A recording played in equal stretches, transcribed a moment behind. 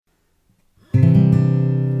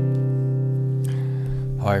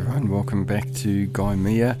Hi everyone, welcome back to Guy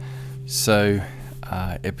Mia. So,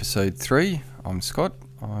 episode 3, I'm Scott.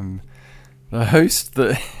 I'm the host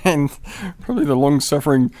and probably the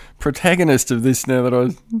long-suffering protagonist of this now that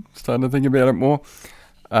I'm starting to think about it more.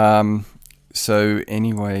 So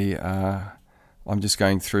anyway, I'm just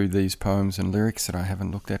going through these poems and lyrics that I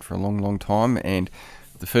haven't looked at for a long, long time, and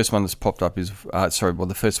the first one that's popped up is,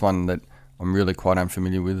 the first one that I'm really quite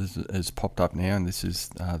unfamiliar with has popped up now, and this is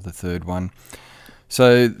the third one.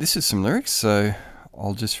 So this is some lyrics, so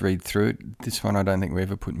I'll just read through it. This one I don't think we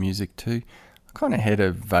ever put music to. I kind of had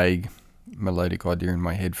a vague melodic idea in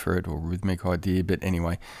my head for it, or rhythmic idea, but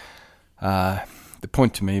anyway. The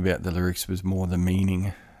point to me about the lyrics was more the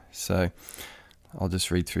meaning. So I'll just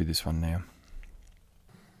read through this one now.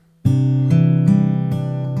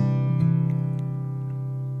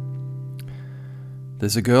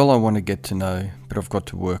 There's a girl I want to get to know, but I've got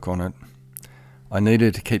to work on it. I need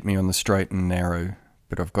her to keep me on the straight and narrow,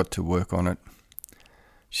 but I've got to work on it.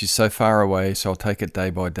 She's so far away, so I'll take it day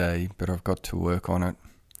by day, but I've got to work on it.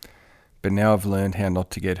 But now I've learned how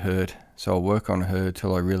not to get hurt, so I'll work on her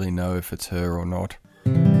till I really know if it's her or not.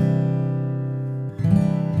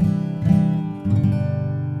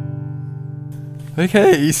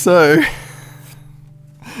 Okay, so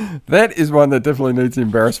that is one that definitely needs an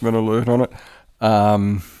embarrassment alert on it. I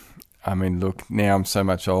mean, look, now I'm so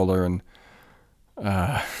much older and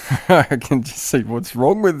I can just see what's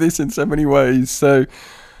wrong with this in so many ways. So,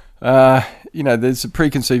 there's a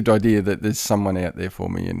preconceived idea that there's someone out there for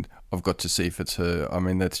me and I've got to see if it's her. I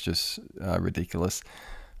mean, that's just ridiculous.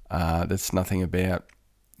 That's nothing about,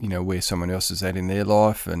 where someone else is at in their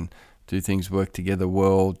life and do things work together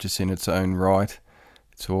well just in its own right.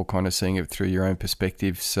 It's all kind of seeing it through your own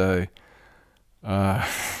perspective. So, and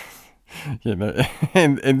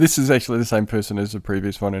this is actually the same person as the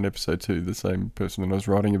previous one in episode 2, the same person that I was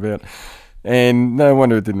writing about, and no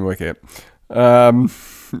wonder it didn't work out.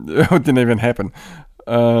 It didn't even happen.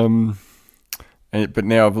 But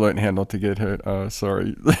now I've learned how not to get hurt. Oh,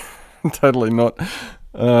 sorry, totally not.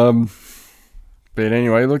 But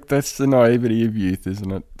anyway, look, that's the naivety of youth,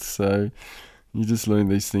 isn't it? So you just learn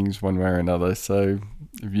these things one way or another. So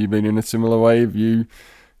have you been in a similar way?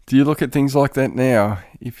 Do you look at things like that now?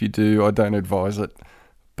 If you do, I don't advise it,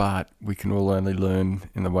 but we can all only learn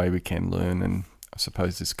in the way we can learn, and I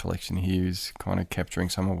suppose this collection here is kind of capturing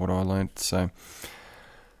some of what I learnt. So,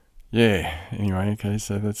 yeah, anyway, okay,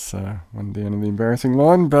 so that's one down in the embarrassing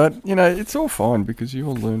line, but, it's all fine because you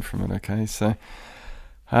all learn from it, okay? So,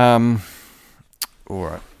 all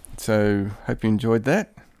right, so hope you enjoyed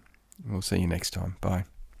that. We'll see you next time. Bye.